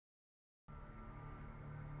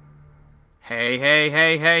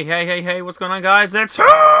Hey, what's going on, guys? It's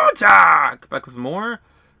Hotak! Back with more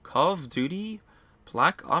Call of Duty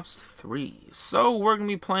Black Ops 3. So, we're going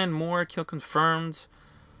to be playing more Kill Confirmed.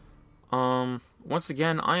 Once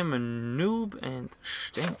again, I am a noob and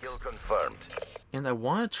stink. Kill confirmed. And I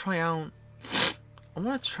want to try out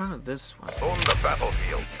this one. On the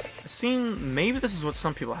battlefield. I've seen, maybe this is what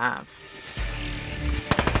some people have.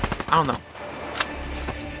 I don't know.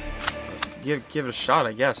 Give it a shot,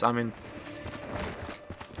 I guess. I mean,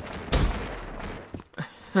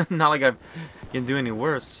 not like I can do any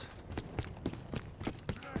worse.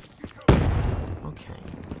 Okay.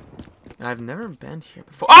 And I've never been here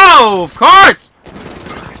before. Oh, of course!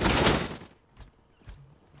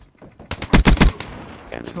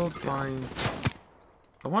 Killed by...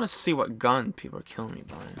 I want to see what gun people are killing me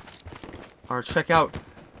by. Or check out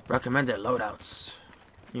recommended loadouts.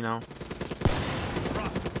 You know?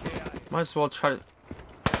 Might as well try to...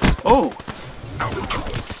 Oh!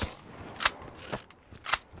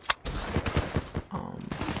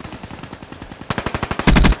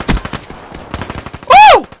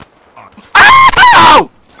 Woo! Ow!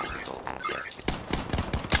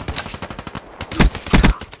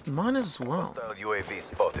 Mine as well. Hostile UAV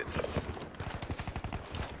spotted.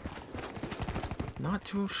 Not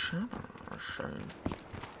too sure.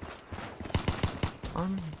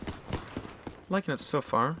 I'm liking it so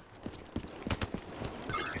far.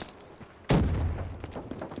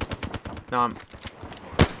 Now I'm...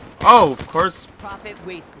 Oh, of course. Profit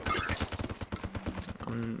wasted.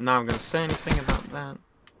 I'm not gonna say anything about that.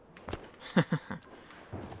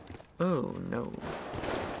 Oh no.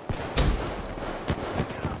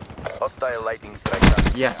 Hostile lightning strike.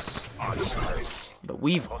 Yes. The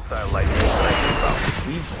Weevil. Hostile lightning strike.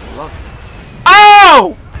 Weevil, love it.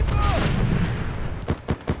 Oh!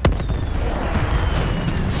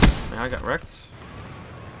 Man, I got wrecked.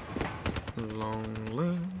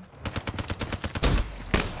 Lonely.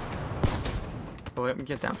 Oh, let me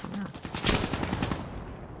get down from there.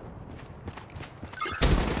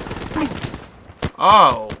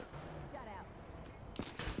 Oh!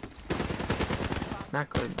 Not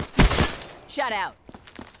good. Shut out.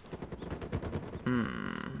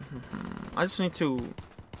 I just need to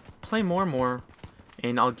play more and more,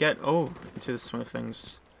 and I'll get into the swing of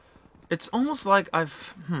things. It's almost like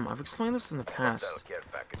I've explained this in the past.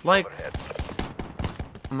 Like,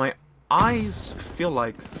 my eyes feel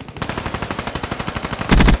like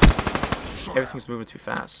everything's moving too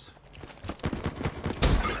fast.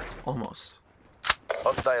 Almost.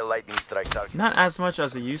 Hostile lightning strike target. Not as much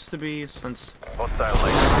as it used to be since... Hostile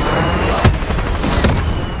lightning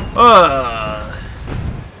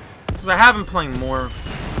because I have been playing more.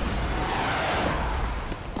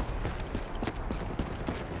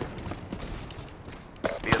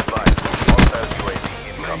 Be advised. Hostile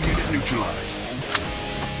UAV incoming. Neutralized.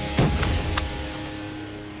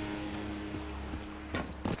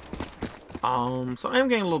 So I am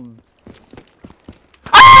getting a little...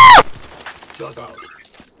 Shut out.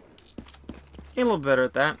 Getting a little better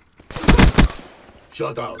at that.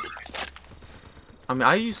 Shut out. I mean,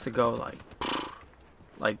 I used to go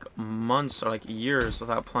like months or like years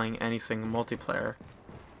without playing anything multiplayer.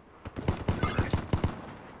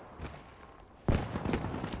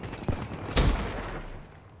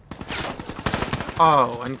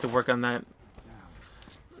 Oh, I need to work on that.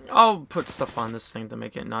 I'll put stuff on this thing to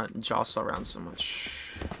make it not jostle around so much.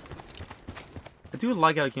 I do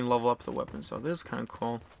like how you can level up the weapons, so this is kind of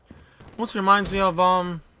cool. Almost reminds me of,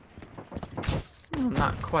 not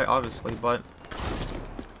quite obviously, but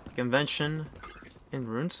Convention in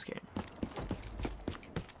RuneScape,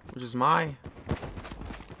 which is my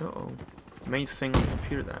main thing on the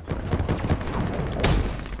computer that I play.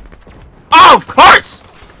 Oh, of course!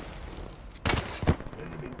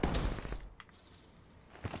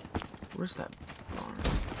 Where's that barn?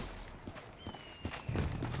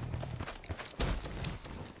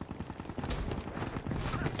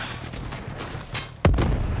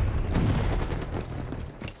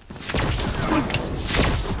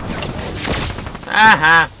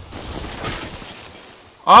 Aha!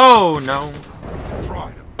 Oh no!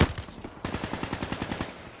 Fried him.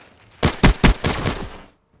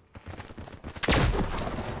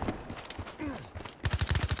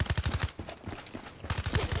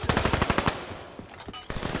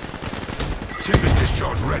 Timid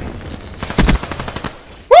discharge ready.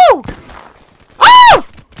 Woo! Oh!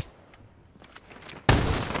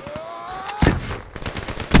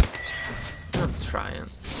 Let's try it.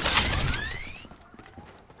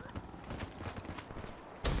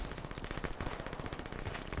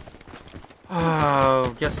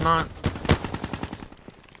 Oh, guess not.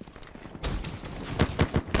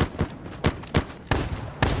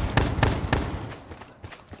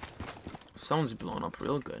 someone's blown up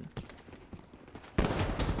real good.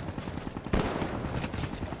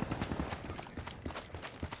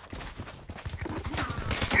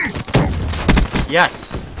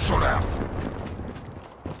 Yes! Shut out.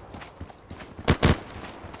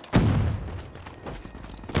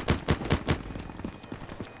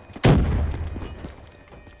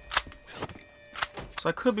 So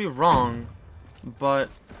I could be wrong, but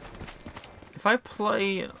if I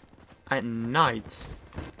play at night,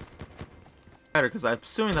 better, because I'm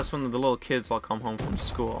assuming that's when the little kids all come home from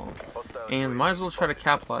school, and might as well try to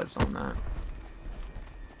capitalize on that.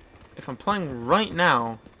 If I'm playing right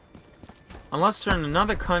now, unless they're in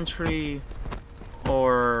another country,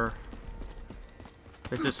 or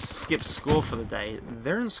they just skip school for the day,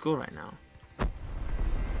 they're in school right now.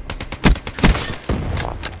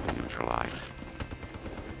 Neutralized.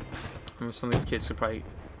 I mean, some of these kids could probably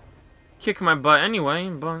kick my butt anyway,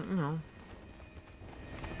 but, you know.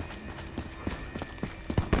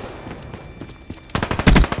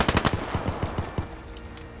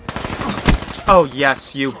 Oh,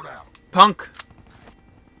 yes, you punk.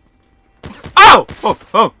 Oh! Oh!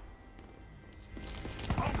 Oh!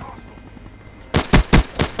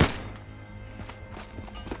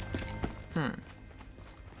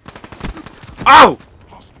 Oh!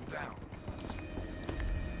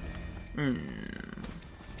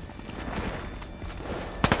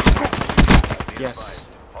 Yes.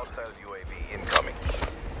 Hostile UAV incoming.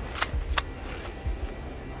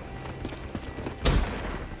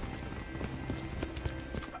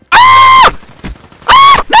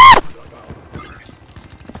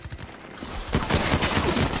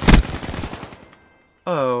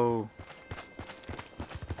 Oh.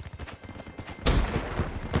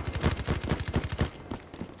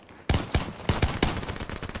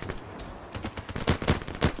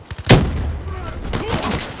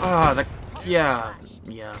 Ah, yeah.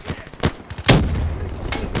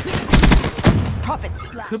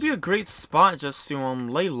 Could be a great spot just to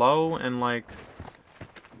lay low and like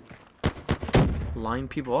line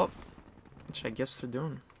people up, which I guess they're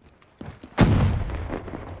doing.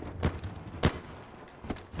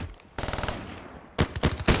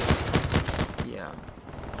 Yeah.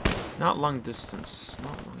 Not long distance.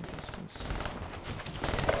 Not long distance.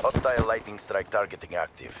 Hostile lightning strike targeting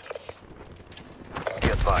active. Be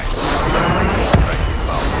advised. Lightning strike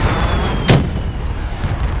inbound.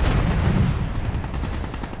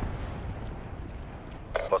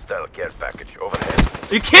 Hostile care package overhead.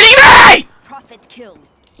 Are you kidding me? Prophet killed.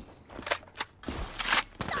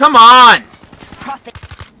 Come on! Prophet.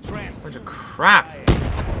 Bunch of crap.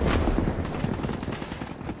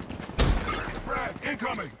 Frag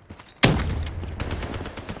incoming.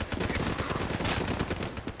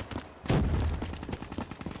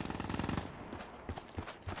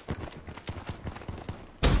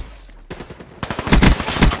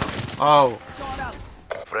 Oh. Shot out.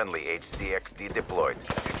 Friendly HCXD deployed.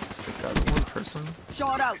 Sick out of one person.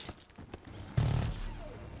 Shot out.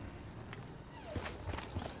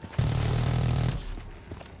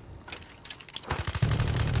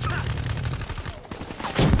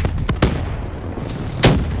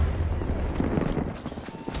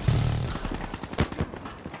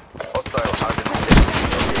 Hostile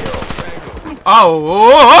 150 Oh!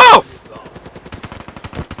 Oh!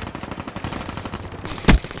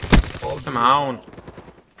 Oh! Come on.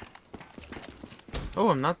 Oh,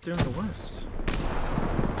 I'm not doing the worst.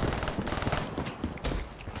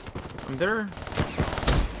 They're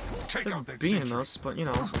Take out that beating sentry. us, but you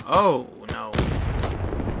know. Oh no.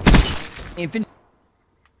 Infant.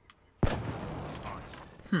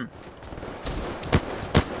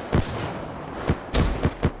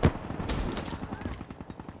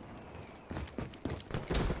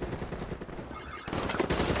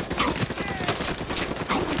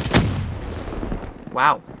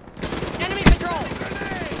 Wow. Enemy patrol.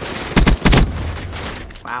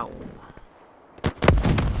 Wow.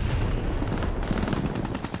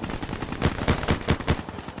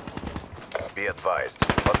 Be advised.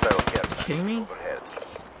 Hostile care package Kidding me? overhead.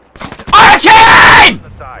 Are you kidding? The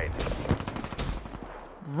tide.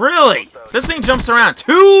 Really? This thing jumps around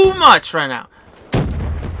too much right now.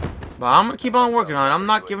 But I'm gonna keep on working on it. I'm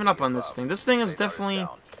not giving up on this thing. This thing is definitely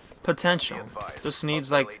potential. Just needs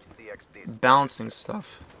like balancing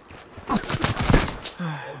stuff.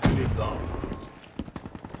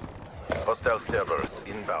 Hostile servers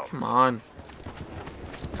inbound. Come on.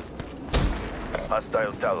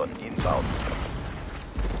 Hostile Talon inbound.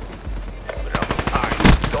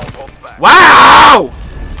 Don't hold back. Wow!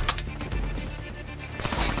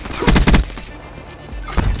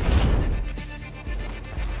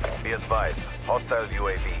 Be advised. Hostile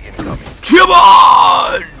UAV incoming. Come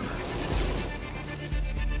on!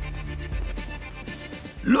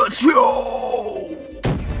 Let's go!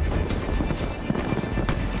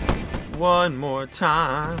 One more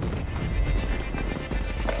time.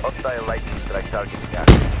 Hostile lightning strike targeting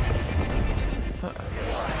active.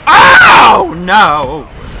 Oh no!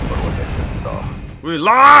 For what I just saw. We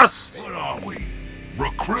lost! What are we?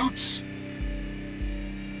 Recruits?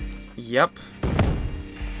 Yep.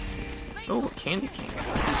 Oh, a candy cane.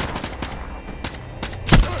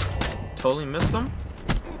 Totally missed him.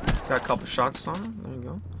 Got a couple shots on him. There you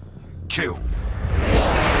go. Kill.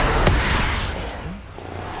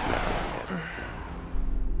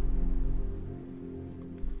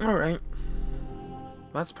 Alright.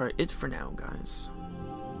 That's probably it for now, guys.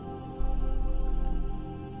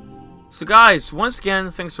 So guys, once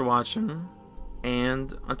again, thanks for watching.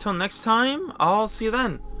 And until next time, I'll see you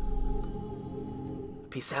then.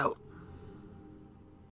 Peace out.